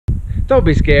Don't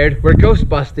be scared, we're ghost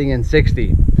busting in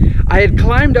 60. I had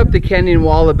climbed up the canyon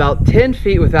wall about 10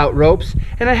 feet without ropes,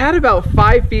 and I had about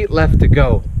 5 feet left to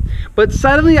go. But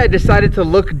suddenly I decided to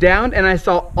look down and I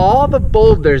saw all the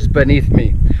boulders beneath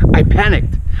me. I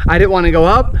panicked. I didn't want to go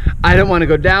up, I didn't want to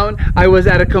go down, I was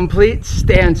at a complete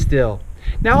standstill.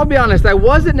 Now I'll be honest, I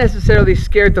wasn't necessarily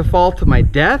scared to fall to my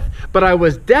death, but I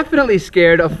was definitely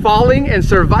scared of falling and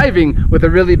surviving with a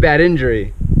really bad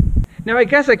injury. Now I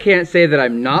guess I can't say that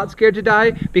I'm not scared to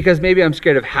die, because maybe I'm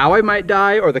scared of how I might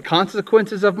die or the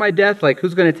consequences of my death, like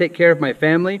who's going to take care of my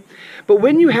family. But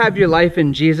when you have your life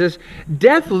in Jesus,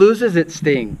 death loses its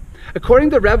sting.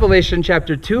 According to Revelation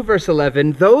chapter 2 verse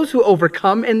 11, those who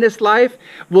overcome in this life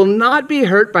will not be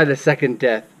hurt by the second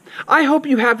death. I hope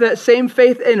you have that same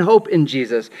faith and hope in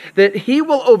Jesus, that he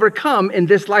will overcome in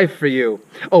this life for you.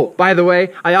 Oh, by the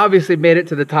way, I obviously made it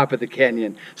to the top of the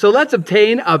canyon, so let's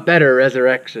obtain a better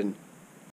resurrection.